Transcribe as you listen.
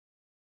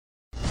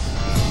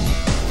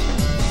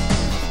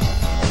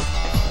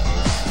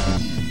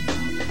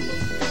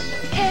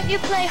you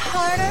play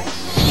harder?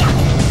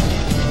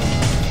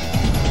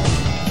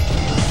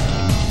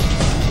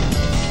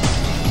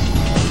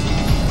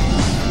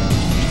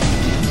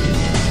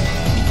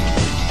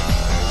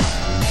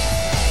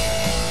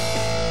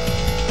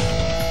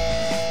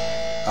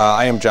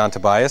 I am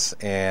Tobias,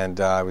 and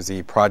I was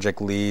the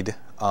project lead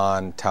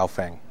on Tao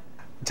Feng.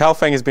 Tao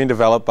Feng is being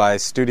developed by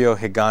Studio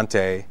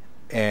Gigante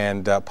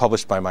and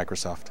published by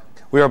Microsoft.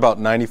 We are about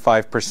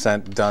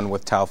 95% done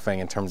with Tao Feng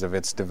in terms of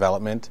its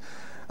development.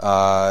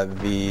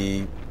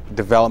 The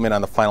development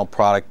on the final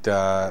product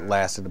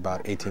lasted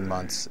about 18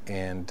 months,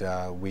 and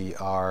we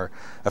are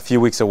a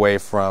few weeks away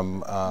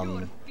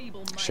from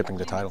shipping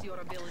the title.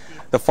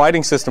 The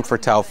fighting system for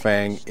Tao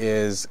Feng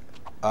is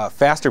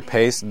faster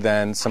paced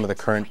than some of the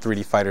current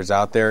 3D fighters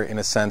out there, in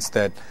a sense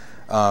that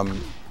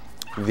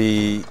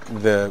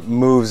the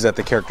moves that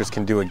the characters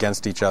can do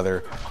against each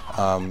other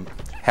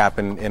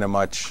happen in a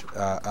much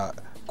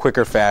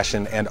quicker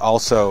fashion, and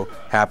also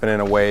happen in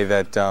a way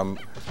that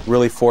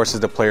really forces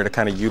the player to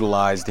kind of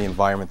utilize the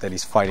environment that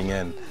he's fighting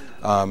in.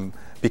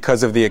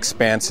 Because of the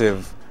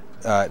expansive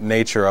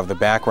nature of the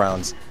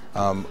backgrounds,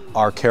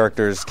 our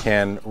characters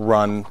can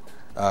run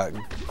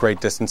great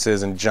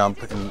distances and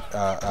jump in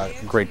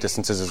great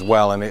distances as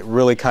well, and it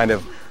really kind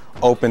of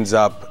opens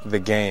up the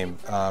game.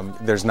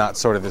 There's not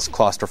sort of this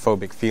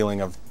claustrophobic feeling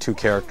of two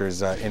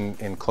characters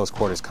in close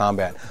quarters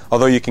combat.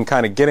 Although you can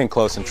kind of get in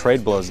close and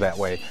trade blows that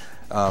way,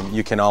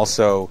 you can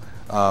also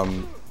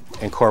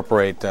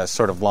incorporate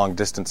sort of long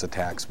distance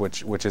attacks,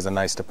 which is a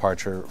nice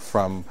departure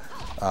from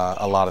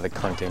a lot of the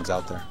current games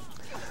out there.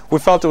 We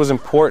felt it was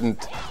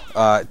important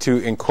to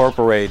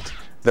incorporate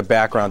the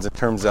backgrounds in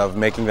terms of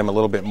making them a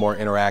little bit more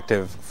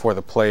interactive for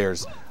the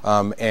players,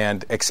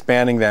 and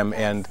expanding them,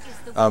 and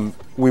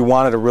we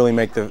wanted to really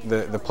make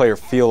the player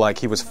feel like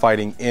he was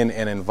fighting in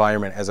an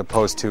environment as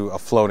opposed to a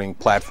floating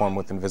platform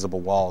with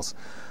invisible walls.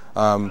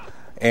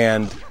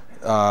 And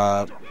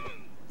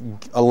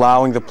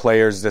allowing the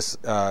players this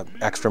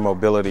extra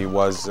mobility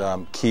was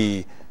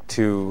key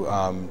to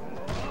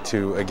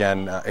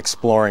again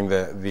exploring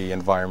the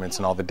environments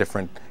and all the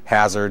different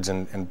hazards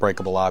and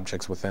breakable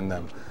objects within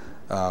them.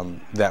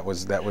 That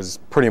was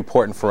pretty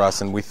important for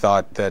us, and we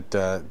thought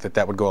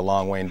that would go a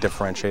long way in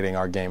differentiating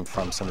our game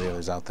from some of the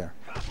others out there.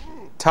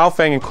 Tao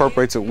Feng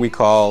incorporates what we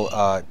call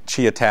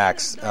chi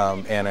attacks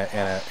and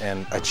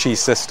a chi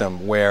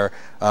system, where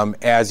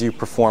as you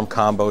perform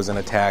combos and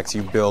attacks,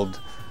 you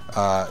build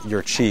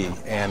your chi,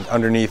 and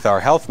underneath our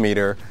health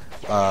meter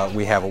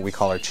we have what we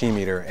call our chi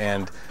meter,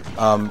 and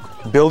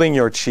building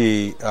your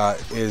chi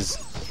is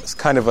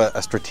kind of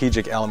a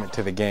strategic element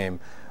to the game.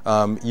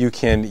 You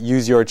can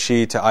use your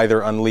chi to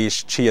either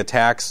unleash chi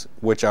attacks,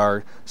 which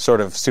are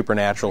sort of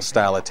supernatural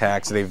style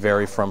attacks. They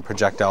vary from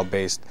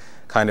projectile-based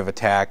kind of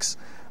attacks.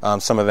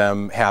 Some of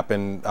them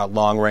happen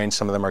long range,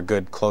 some of them are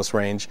good close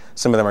range,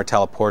 some of them are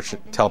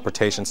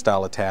teleportation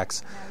style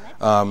attacks.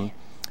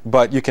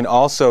 But you can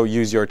also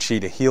use your chi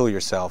to heal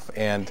yourself.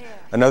 And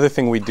another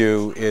thing we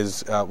do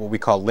is what we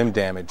call limb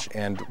damage.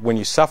 And when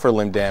you suffer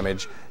limb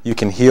damage, you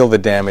can heal the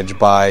damage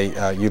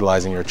by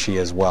utilizing your chi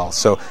as well.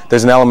 So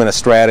there's an element of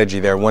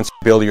strategy there. Once you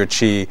build your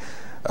chi,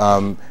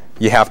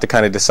 you have to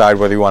kind of decide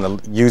whether you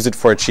want to use it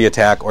for a chi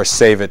attack or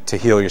save it to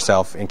heal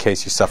yourself in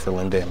case you suffer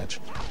limb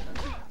damage.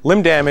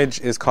 Limb damage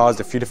is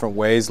caused a few different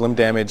ways. Limb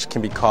damage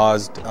can be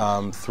caused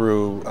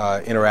through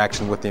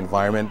interaction with the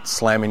environment.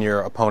 Slamming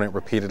your opponent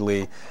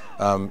repeatedly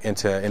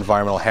into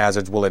environmental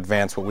hazards will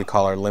advance what we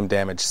call our limb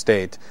damage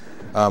state.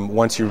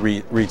 Once you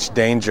reach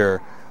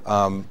danger,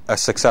 a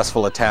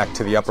successful attack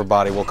to the upper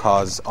body will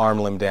cause arm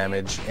limb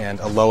damage,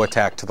 and a low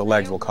attack to the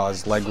legs will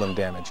cause leg limb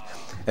damage.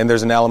 And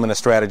there's an element of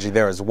strategy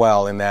there as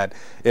well, in that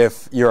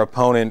if your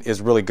opponent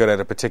is really good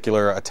at a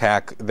particular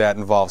attack that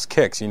involves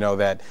kicks, you know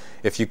that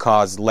if you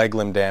cause leg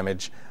limb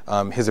damage,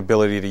 his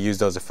ability to use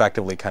those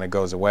effectively kind of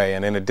goes away.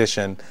 And in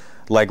addition,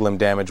 leg limb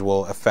damage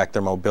will affect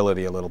their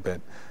mobility a little bit.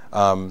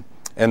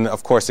 And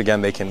of course,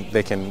 again, they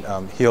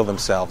can heal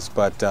themselves.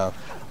 But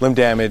limb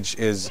damage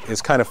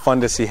is kind of fun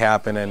to see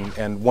happen,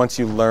 and once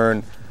you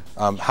learn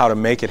how to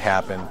make it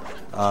happen,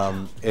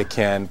 it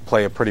can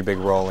play a pretty big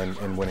role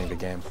in winning the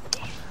game.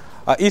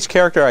 Each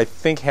character, I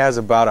think, has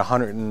about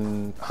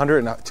 100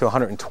 to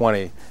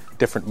 120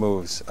 different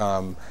moves.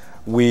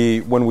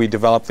 When we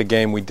developed the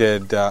game, we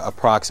did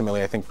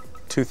approximately, I think,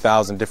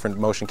 2,000 different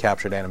motion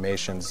captured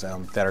animations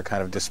that are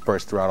kind of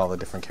dispersed throughout all the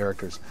different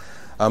characters.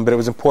 But it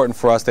was important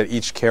for us that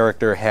each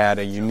character had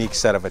a unique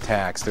set of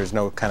attacks. There's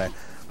no kind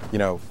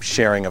of,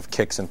 sharing of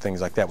kicks and things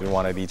like that. We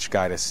wanted each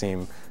guy to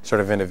seem sort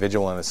of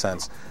individual in a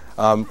sense.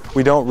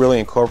 We don't really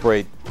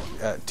incorporate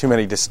too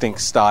many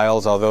distinct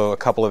styles, although a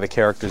couple of the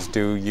characters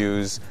do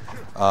use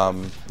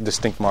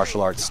distinct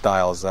martial arts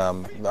styles.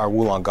 Our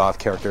Wulong Goth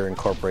character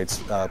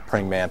incorporates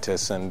praying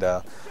mantis, and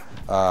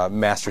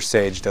Master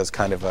Sage does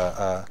kind of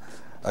a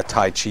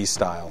Tai Chi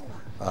style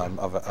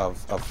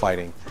of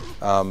fighting.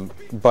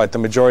 But the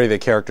majority of the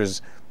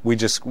characters, we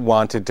just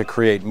wanted to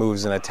create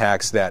moves and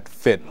attacks that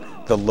fit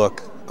the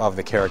look of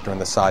the character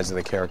and the size of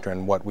the character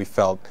and what we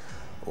felt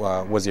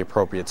was the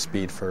appropriate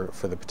speed for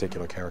the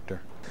particular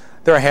character.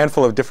 There are a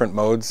handful of different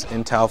modes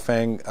in Tao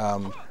Feng.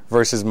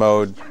 Versus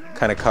mode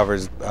kind of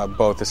covers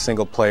both a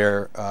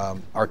single-player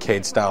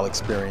arcade-style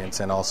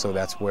experience, and also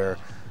that's where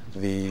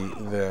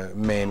the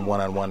main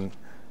one-on-one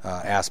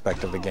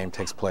aspect of the game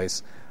takes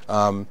place.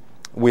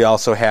 We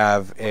also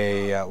have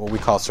a what we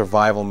call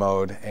survival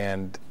mode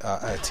and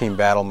a team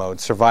battle mode.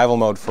 Survival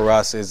mode for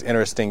us is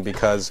interesting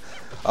because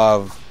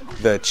of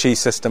the chi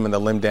system and the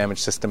limb damage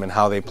system and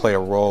how they play a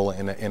role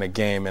in a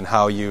game, and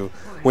how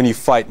when you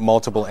fight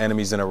multiple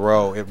enemies in a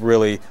row, it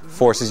really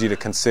forces you to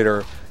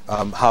consider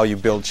how you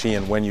build chi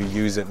and when you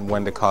use it and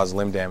when to cause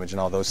limb damage and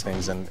all those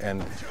things.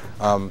 And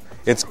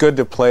it's good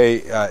to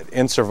play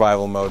in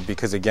survival mode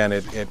because, again,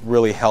 it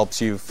really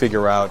helps you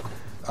figure out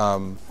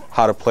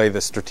how to play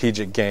the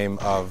strategic game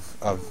of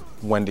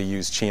when to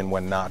use chi and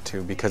when not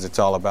to, because it's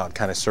all about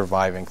kind of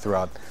surviving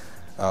throughout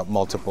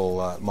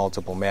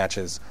multiple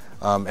matches.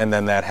 And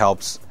then that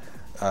helps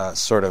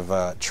sort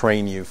of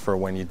train you for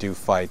when you do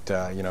fight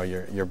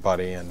your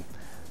buddy, and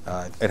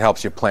it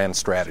helps you plan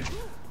strategy.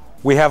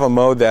 We have a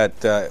mode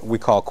that we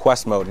call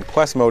Quest Mode, and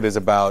Quest Mode is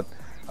about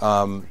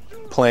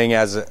playing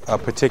as a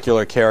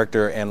particular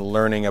character and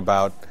learning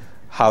about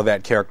how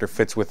that character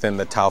fits within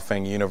the Tao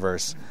Feng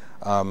universe.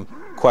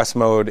 Quest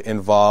Mode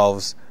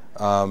involves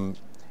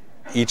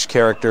each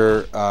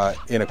character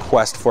in a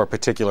quest for a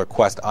particular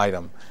quest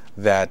item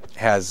that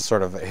has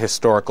sort of a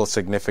historical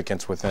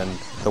significance within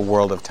the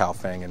world of Tao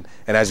Feng. And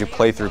as you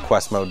play through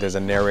Quest Mode, there's a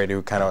narrator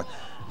who kind of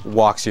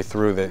walks you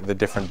through the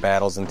different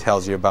battles and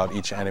tells you about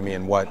each enemy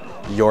and what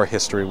your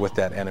history with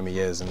that enemy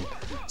is. And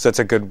so it's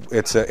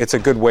a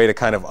good way to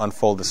kind of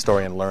unfold the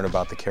story and learn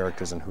about the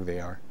characters and who they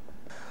are.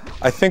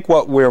 I think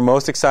what we're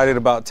most excited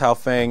about Tao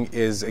Feng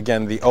is,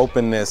 again, the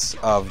openness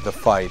of the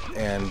fight,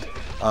 and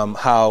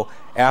how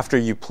after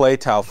you play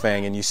Tao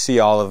Feng and you see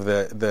all of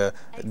the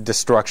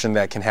destruction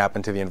that can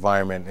happen to the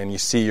environment, and you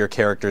see your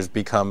characters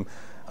become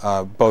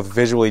both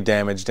visually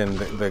damaged in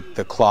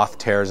the cloth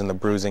tears and the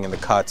bruising and the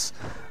cuts,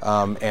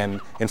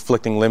 and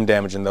inflicting limb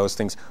damage and those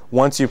things.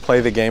 Once you play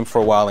the game for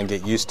a while and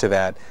get used to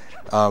that,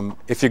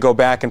 if you go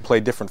back and play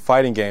different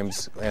fighting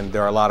games, and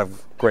there are a lot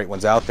of great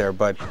ones out there,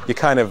 but you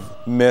kind of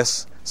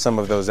miss some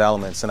of those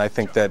elements. And I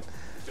think that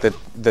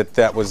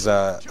was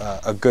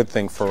a good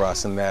thing for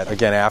us, and that,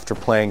 again, after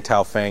playing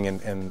Tao Feng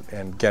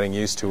and getting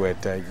used to it,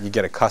 you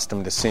get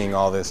accustomed to seeing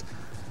all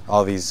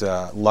these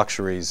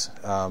luxuries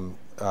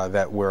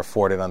that we're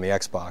afforded on the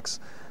Xbox.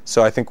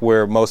 So I think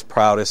we're most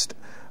proudest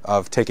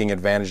of taking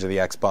advantage of the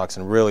Xbox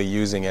and really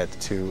using it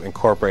to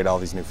incorporate all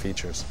these new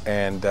features.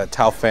 And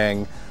Tao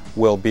Feng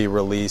will be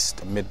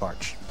released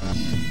mid-March.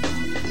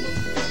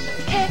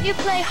 Can't you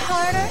play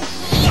harder?